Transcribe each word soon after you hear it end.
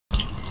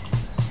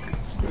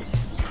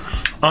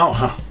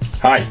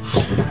Hi.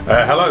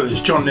 Hello,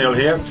 it's John Neal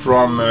here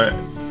from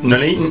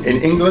Nuneaton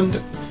in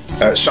England,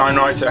 sign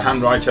writer,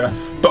 hand writer,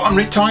 but I'm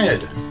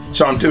retired,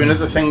 so I'm doing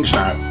other things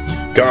now.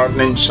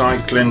 Gardening,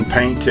 cycling,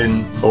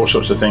 painting, all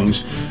sorts of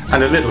things,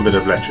 and a little bit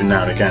of lettering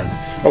now and again.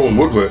 Oh, and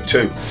woodwork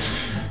too.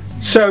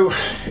 So,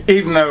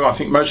 even though I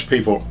think most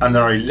people, and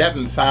there are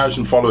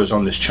 11,000 followers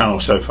on this channel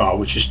so far,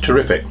 which is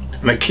terrific,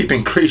 and they keep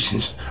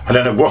increasing. I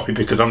don't know why,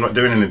 because I'm not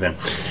doing anything.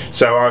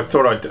 So I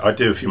thought I'd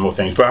do a few more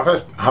things, but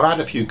I've had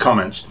a few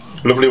comments.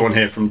 A lovely one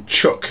here from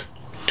Chuck.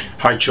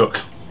 Hi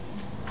Chuck.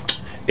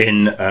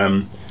 In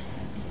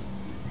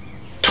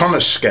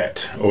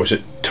Tonasket, or is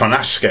it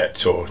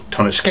Tonasket or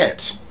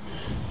Tonasket?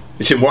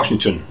 It's in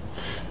Washington,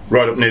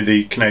 right up near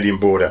the Canadian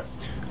border,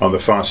 on the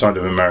far side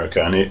of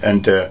America, and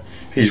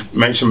he's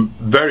made some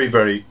very,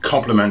 very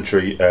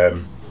complimentary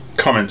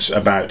comments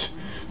about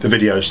the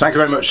videos. Thank you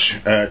very much,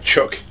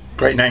 Chuck.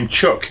 Great name,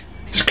 Chuck.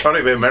 It's got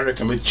to be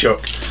American with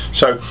Chuck.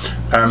 So,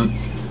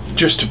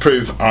 just to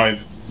prove I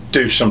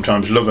do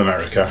sometimes love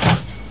America,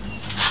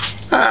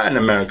 an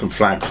American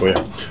flag for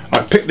you.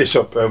 I picked this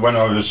up when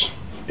I was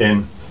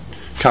in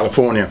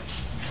California,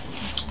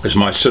 because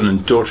my son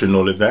and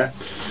daughter-in-law live there,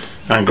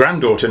 and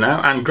granddaughter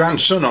now, and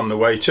grandson on the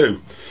way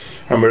too.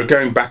 And we're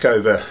going back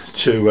over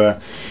to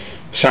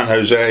San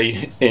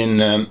Jose in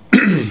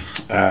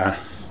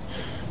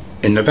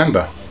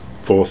November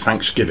for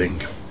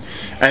Thanksgiving.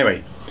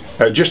 Anyway,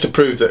 just to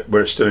prove that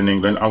we're still in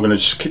England, I'm going to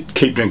just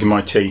keep drinking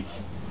my tea.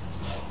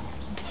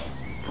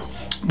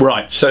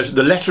 Right, so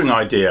the lettering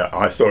idea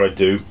I thought I'd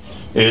do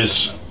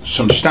is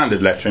some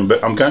standard lettering,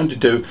 but I'm going to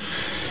do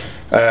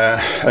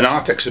an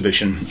art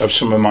exhibition of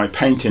some of my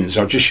paintings.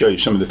 I'll just show you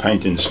some of the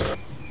paintings.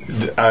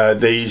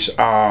 These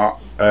are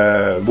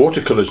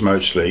watercolours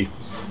mostly,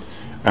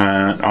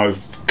 and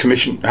I've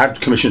had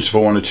commissions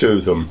for one or two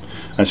of them,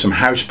 and some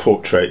house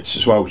portraits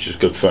as well, which is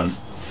good fun.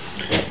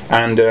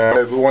 And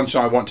the ones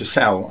I want to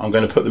sell, I'm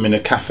going to put them in a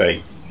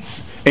cafe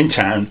in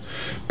town,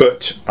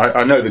 but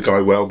I know the guy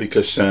well,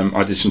 because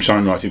I did some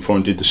sign writing for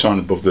him, did the sign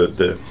above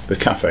the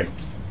cafe.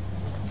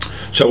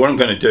 So what I'm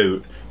going to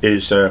do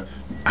is have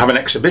an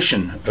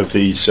exhibition of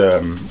these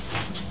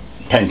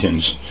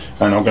paintings,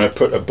 and I'm going to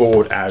put a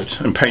board out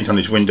and paint on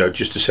his window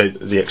just to say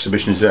that the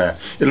exhibition is there.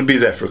 It'll be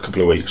there for a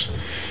couple of weeks.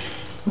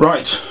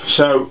 Right,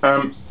 so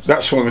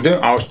that's what I'm going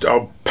to do.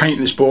 I'll paint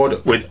this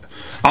board with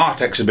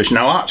art exhibition.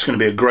 Now, art's going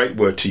to be a great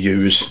word to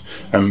use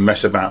and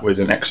mess about with.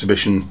 An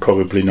exhibition,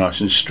 probably nice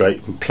and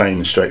straight and plain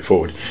and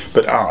straightforward,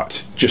 but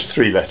art, just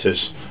 3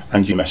 letters,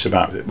 and you mess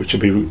about with it, which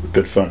will be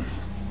good fun.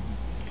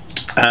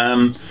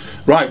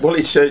 Right, well,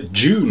 it's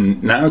June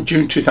now,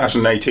 June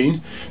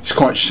 2018. It's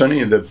quite sunny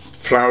and the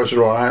flowers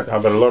are all out.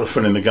 I've had a lot of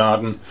fun in the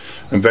garden,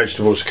 and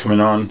vegetables are coming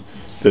on.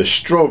 The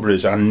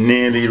strawberries are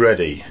nearly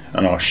ready,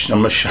 and I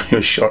must show you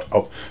a shot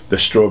of the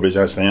strawberries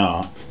as they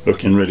are,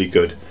 looking really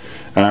good.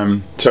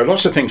 So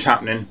lots of things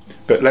happening,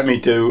 but let me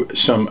do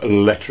some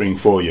lettering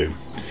for you.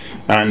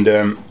 And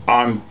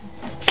I'm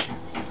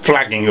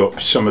flagging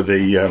up some of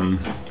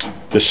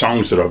the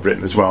songs that I've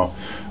written as well,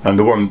 and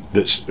the one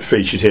that's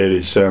featured here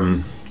is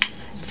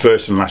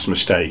First and Last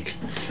Mistake,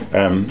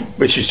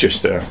 which is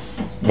just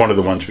one of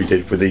the ones we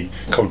did with the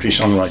Coventry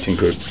Songwriting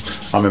Group.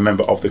 I'm a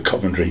member of the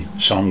Coventry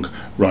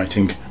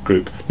Songwriting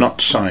Group,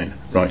 not sign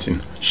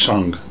writing,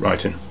 song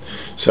writing.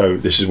 So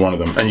this is one of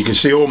them, and you can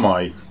see all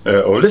my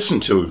or listen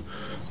to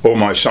all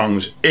my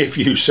songs, if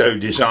you so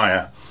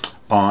desire,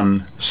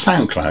 on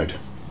SoundCloud.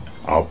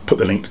 I'll put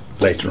the link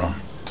later on.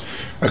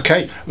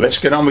 Okay, let's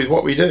get on with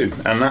what we do,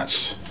 and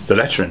that's the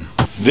lettering.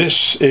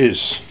 This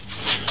is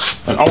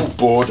an old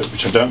board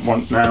which I don't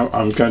want now.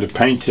 I'm going to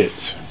paint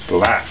it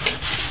black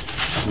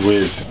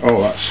with,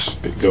 oh, that's a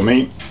bit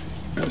gummy.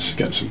 Let's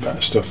get some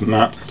better stuff than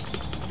that.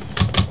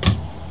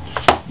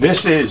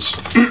 This is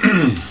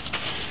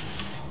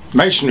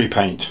masonry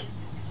paint.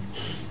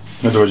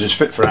 In other words, it's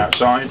fit for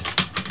outside.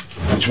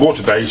 It's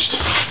water based,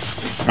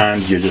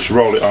 and you just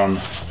roll it on.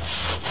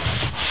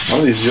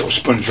 Well, these little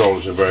sponge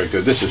rollers are very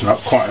good. This is not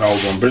quite an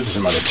old one, but it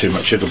doesn't matter too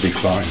much, it'll be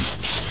fine.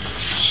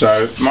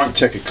 So it might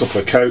take a couple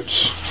of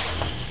coats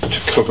to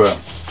cover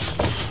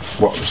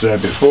what was there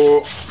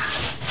before,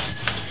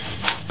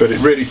 but it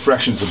really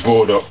freshens the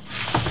board up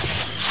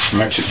and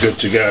makes it good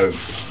to go.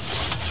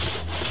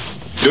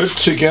 Good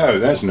to go,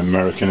 there's an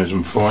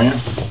Americanism for you.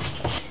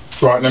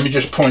 Right, let me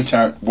just point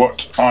out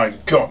what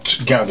I've got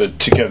gathered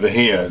together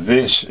here.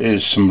 This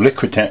is some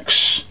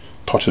Liquitex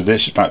pot of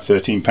this, about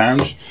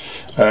 £13,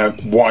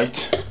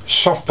 white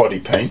soft body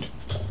paint.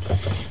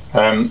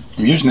 I'm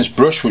using this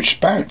brush, which is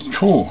about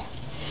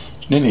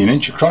nearly 1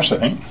 inch across, I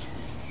think,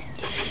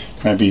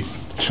 maybe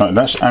slightly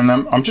less, and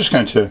I'm just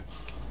going to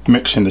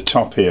mix in the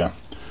top here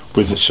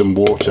with some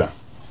water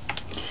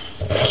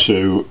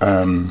to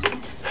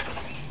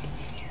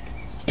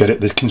get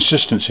it the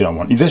consistency I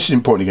want. This is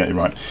important to get it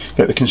right.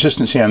 Get the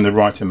consistency and the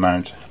right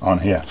amount on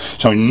here.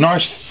 So a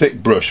nice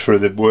thick brush for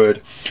the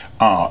word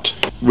art.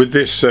 With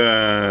this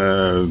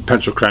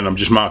pencil crayon, I'm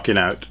just marking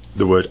out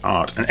the word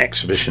art and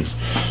exhibition.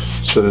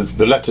 So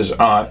the letters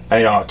are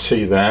ART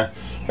there,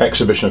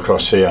 exhibition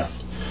across here,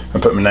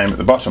 and put my name at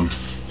the bottom.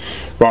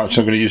 Right,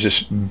 so I'm going to use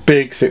this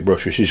big thick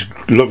brush, which is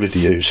lovely to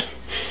use,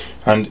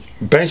 and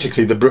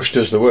basically the brush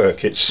does the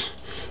work. It's,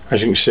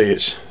 as you can see,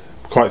 it's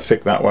quite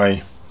thick that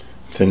way,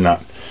 thin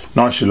that,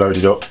 nicely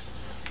loaded up.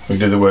 We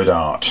do the word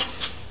art.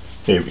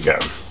 Here we go.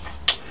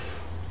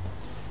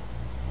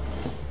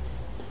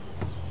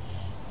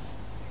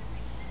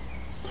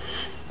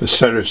 The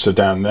serifs are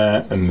down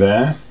there and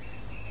there,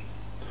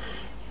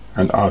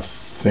 and I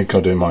think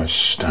I'll do my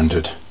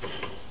standard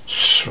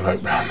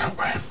slope round that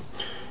way.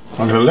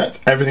 I'm going to let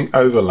everything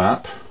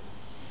overlap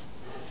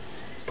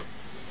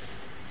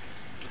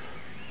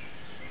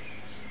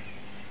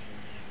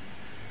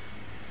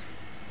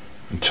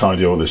and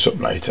tidy all this up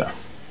later.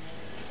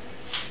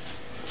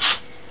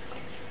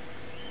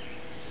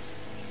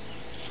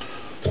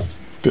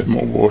 Bit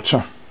more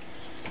water.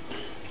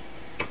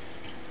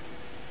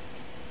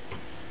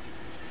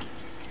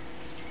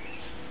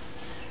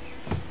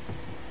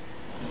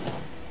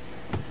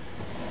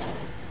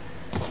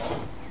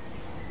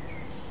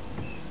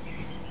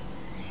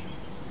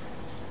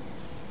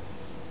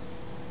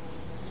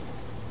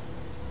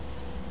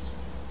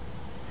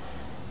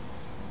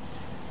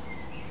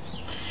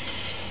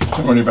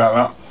 Don't worry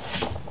about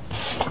that.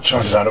 I'll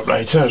tidy that up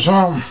later as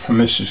well.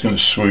 And this is going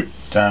to swoop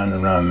down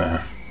and around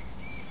there.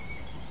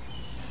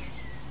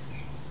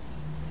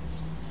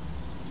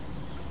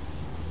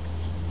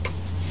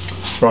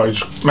 Right,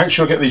 just make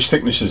sure I get these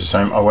thicknesses the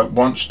same. I went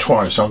once,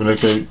 twice. I'm going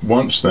to go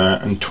once there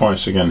and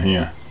twice again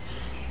here.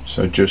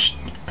 So just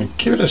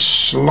give it a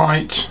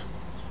slight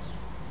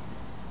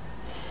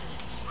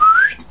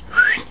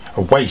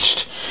a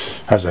waist,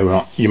 as they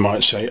were, you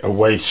might say, a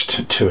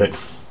waist to it.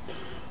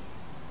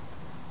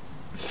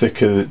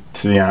 Thicker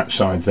to the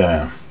outside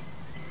there,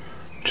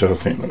 which I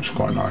think looks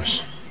quite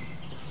nice.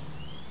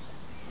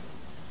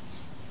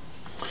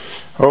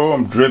 Oh,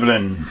 I'm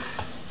dribbling.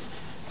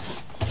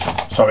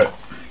 Stop it.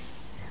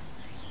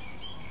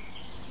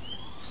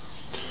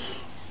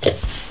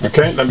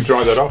 Okay, let me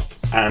dry that off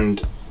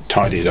and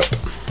tidy it up.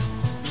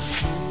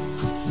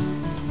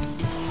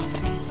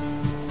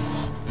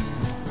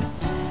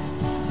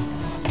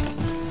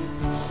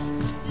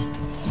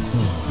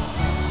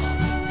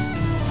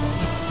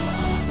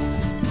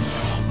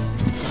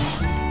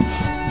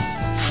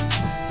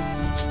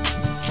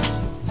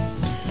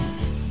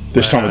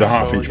 This time with a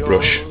 1/2 inch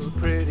brush.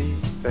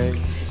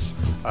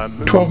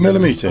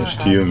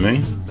 12mm to you and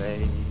me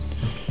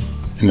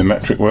in the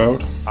metric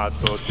world.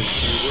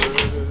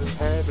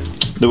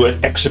 The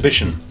word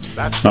exhibition.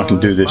 I can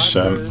do this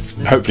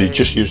hopefully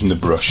just using the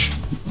brush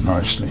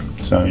nicely.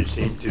 So you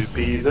seem to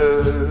be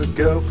the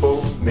girl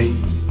for me.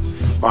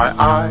 My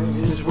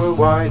eyes were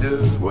wide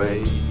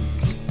awake.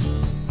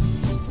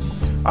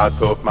 I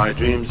thought my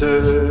dreams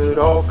had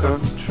all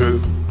come true,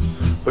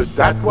 but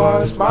that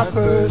was my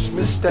first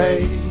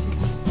mistake.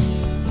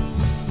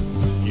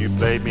 You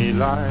played me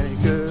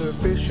like a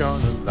fish on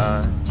a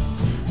line.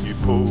 You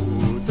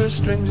pulled the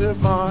strings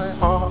of my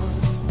heart.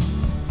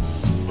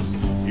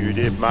 You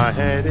dip my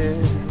head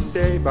in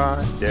day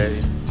by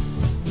day.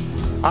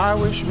 I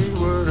wish we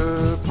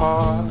were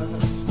apart.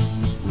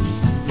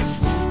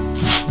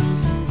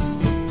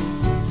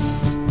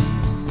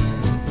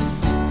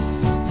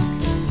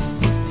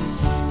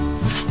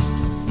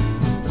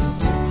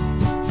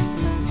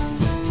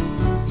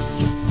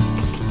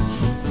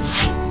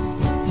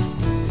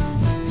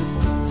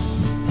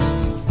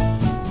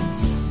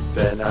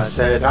 Then I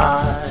said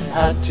I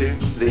had to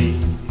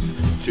leave.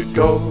 To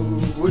go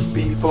would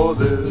be for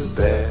the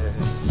best.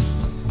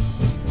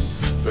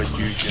 But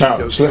you now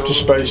it's left a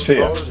space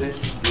here,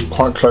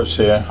 quite close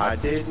here.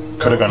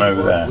 Could have gone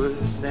over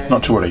there.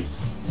 Not to worry.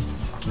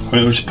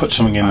 We'll just put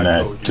something in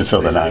there to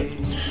fill that out.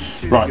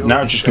 Right, now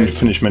I'm just going to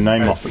finish my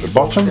name off at the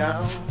bottom.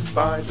 Now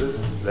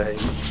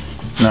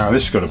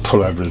this has got to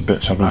pull over a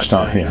bit, so I'm going to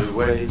start here.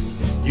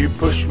 You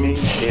pushed me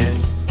in.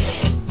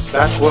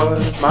 That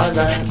was my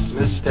last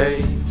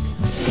mistake.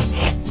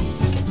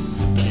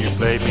 You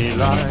played me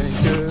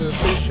like a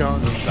fish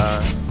on a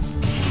line.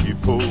 You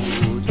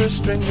pulled the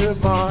string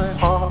of my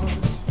heart.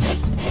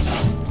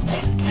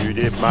 You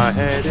dip my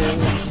head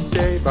in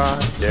day by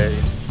day.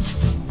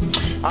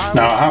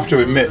 Now I have to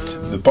admit,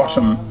 the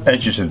bottom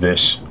edges of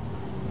this,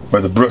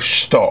 where the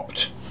brush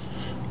stopped,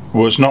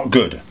 was not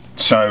good.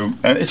 So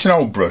it's an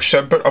old brush,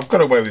 so, but I've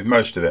got away with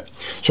most of it.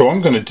 So what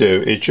I'm going to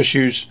do is just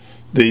use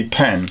the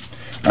pen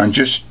and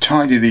just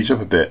tidy these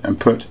up a bit and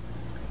put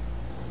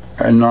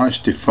a nice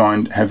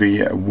defined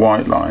heavy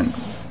white line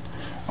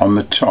on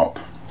the top,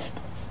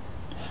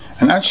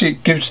 and actually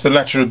it gives the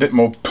letter a bit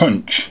more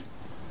punch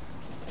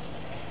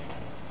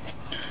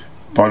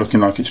by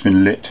looking like it's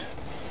been lit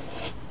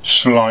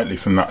slightly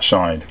from that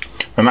side,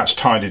 and that's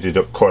tidied it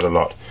up quite a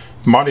lot.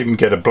 Might even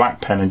get a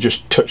black pen and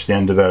just touch the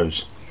end of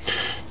those.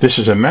 This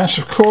is a mess,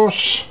 of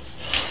course,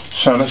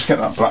 so let's get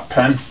that black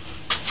pen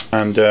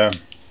and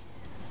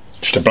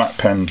just a black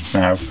pen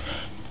now.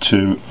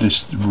 To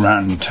this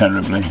ran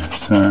terribly,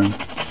 so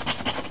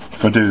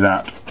if I do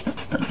that,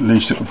 at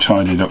least it will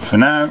tidy it up for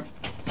now.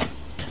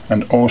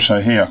 And also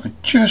here I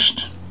could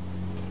just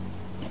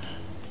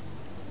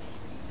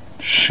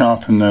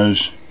sharpen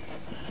those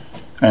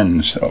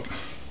ends up.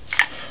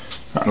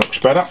 That looks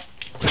better.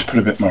 Let's put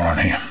a bit more on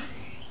here.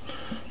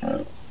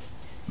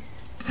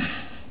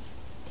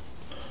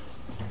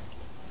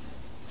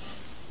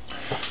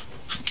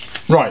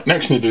 Right,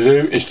 next thing to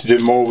do is to do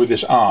more with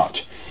this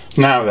art.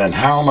 Now then,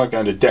 how am I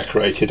going to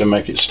decorate it and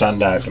make it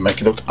stand out and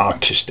make it look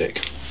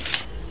artistic?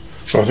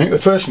 Well, I think the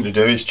first thing to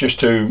do is just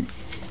to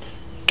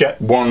get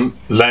one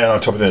layer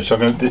on top of this. So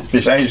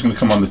this A is going to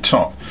come on the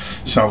top,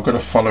 so I've got to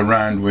follow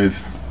around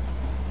with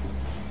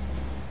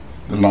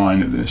the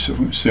line of this. So you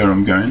can see where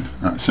I'm going.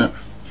 That's it.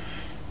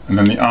 And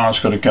then the R's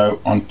got to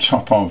go on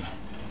top of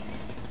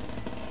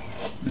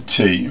the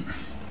T,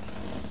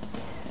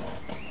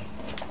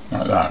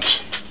 like that.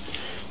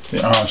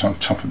 The R's on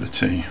top of the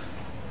T.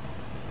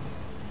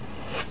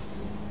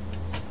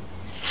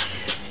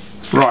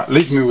 Right,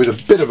 leaves me with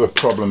a bit of a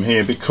problem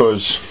here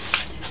because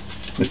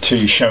the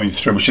T is showing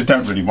through, which I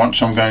don't really want,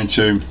 so I'm going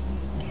to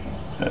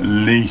at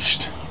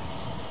least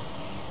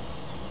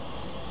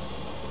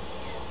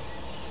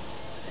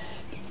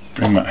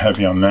bring that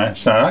heavy on there.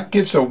 So that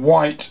gives a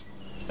white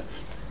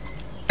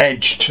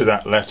edge to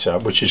that letter,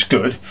 which is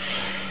good,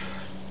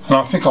 and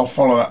I think I'll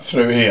follow that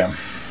through here.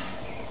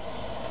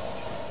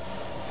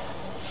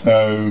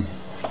 So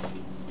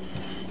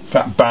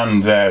that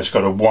band there has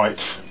got a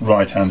white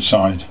right hand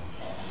side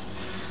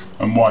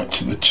and white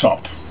to the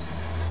top.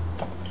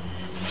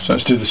 So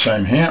let's do the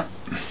same here.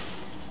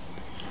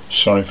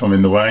 Sorry if I'm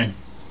in the way.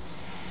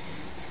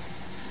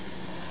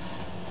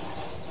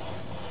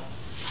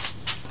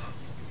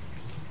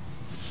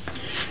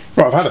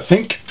 Right, I've had a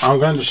think. I'm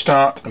going to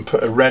start and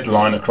put a red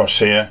line across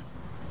here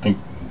and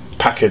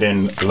pack it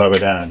in lower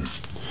down.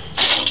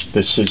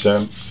 This is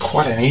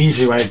quite an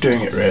easy way of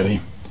doing it,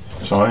 really.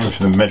 So I'll aim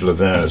for the middle of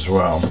there as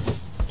well.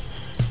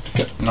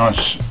 Get a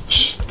nice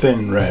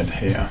thin red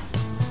here.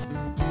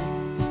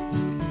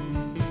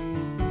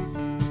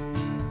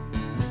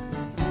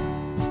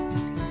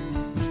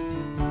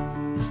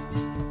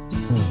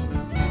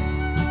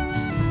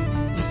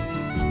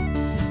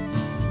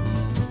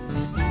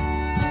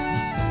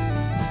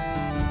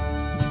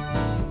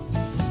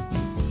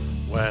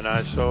 When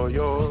I saw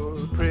your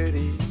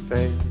pretty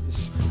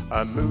face,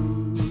 a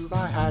move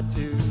I had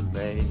to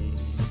make.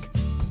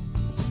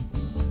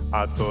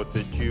 I thought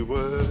that you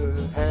were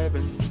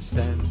heaven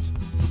sent.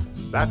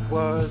 That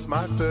was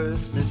my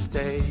first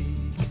mistake.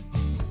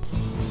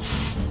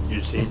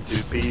 You seem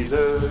to be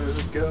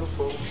the girl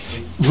for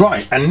me.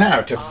 Right, and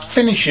now to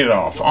finish it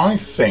off, I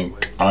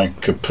think I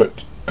could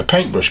put a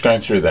paintbrush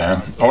going through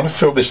there. I want to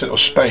fill this little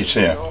space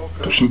here.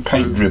 Put some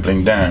paint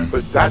dribbling down.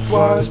 But that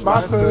was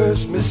my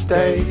first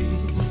mistake.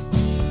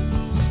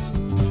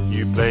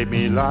 You played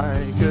me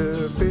like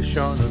a fish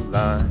on a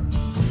line.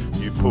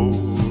 You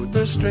pulled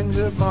the strings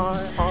of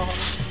my heart.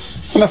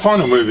 And the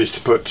final move is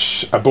to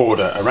put a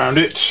border around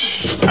it.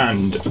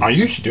 And I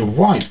usually do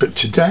white, but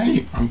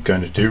today I'm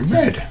going to do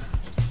red.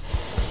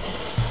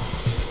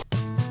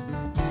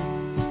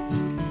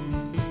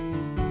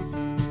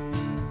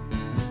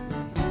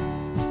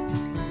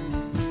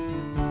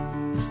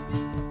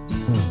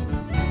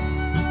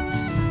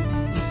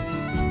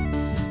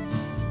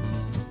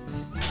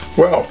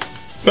 Well,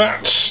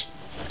 that's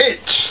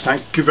it.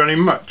 Thank you very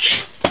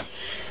much.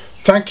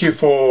 Thank you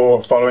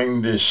for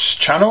following this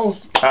channel,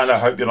 and I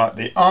hope you like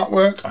the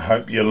artwork. I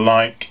hope you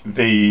like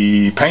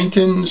the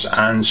paintings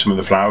and some of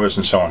the flowers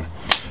and so on.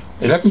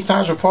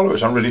 11,000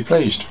 followers, I'm really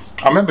pleased.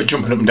 I remember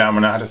jumping up and down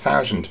when I had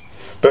 1,000,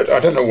 but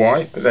I don't know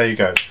why, but there you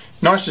go.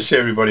 Nice to see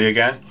everybody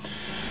again,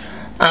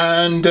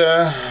 and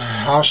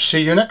I'll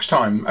see you next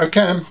time.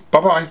 Okay then, bye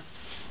bye.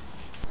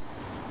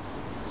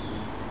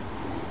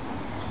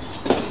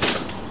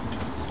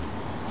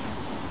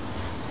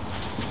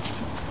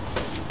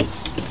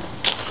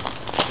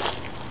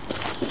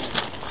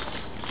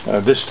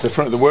 The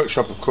front of the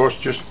workshop, of course,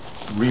 just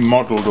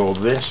remodelled all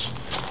this,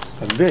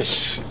 and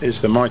this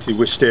is the mighty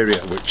wisteria,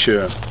 which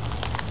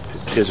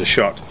here's a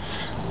shot,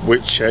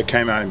 which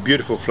came out in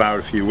beautiful flower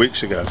a few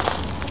weeks ago.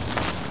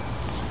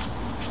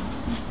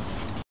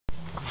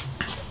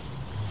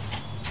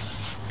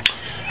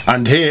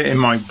 And here in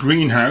my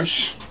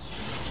greenhouse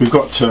we've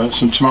got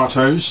some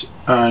tomatoes,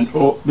 and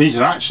these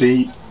are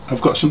actually,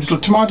 I've got some little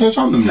tomatoes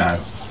on them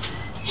now.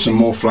 Some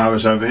more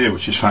flowers over here,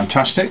 which is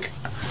fantastic.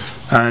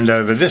 And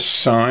over this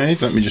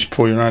side, let me just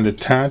pull you around a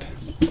tad.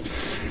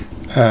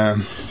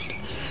 Down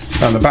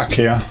the back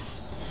here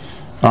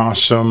are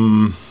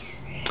some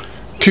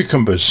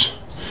cucumbers,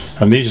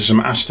 and these are some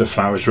aster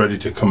flowers ready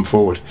to come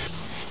forward.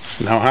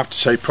 Now I have to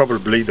say,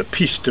 probably the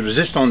piece de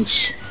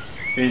resistance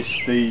is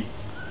the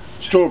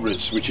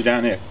strawberries, which are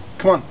down here.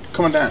 Come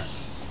on down.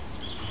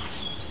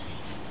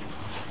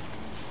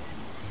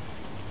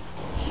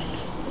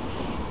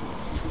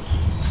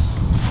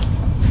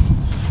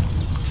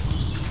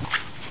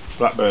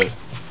 Blackbird,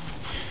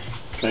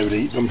 they would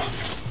eat them.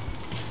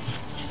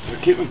 We'll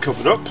keep them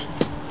covered up.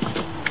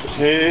 But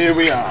here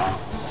we are.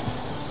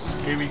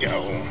 Here we go.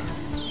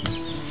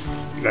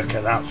 Look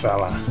at that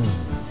fella.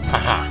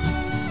 Haha.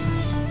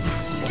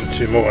 One,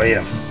 two more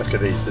here. Look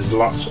at these. There's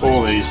lots.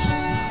 All these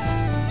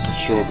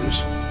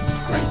strawberries.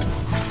 Great.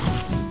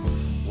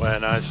 When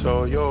When I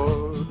saw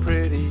your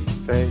pretty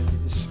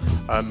face,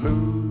 a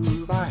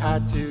move I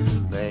had to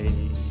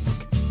make.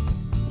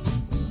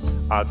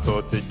 I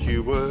thought that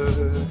you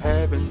were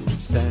heaven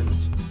sent.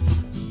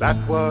 That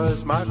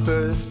was my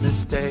first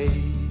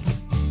mistake.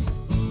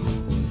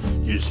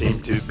 You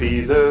seemed to be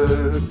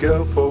the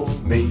girl for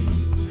me.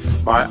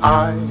 My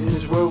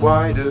eyes were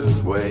wide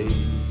awake.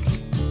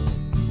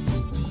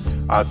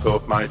 I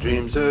thought my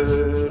dreams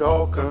had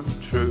all come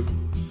true,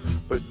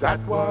 but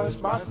that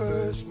was my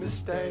first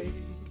mistake.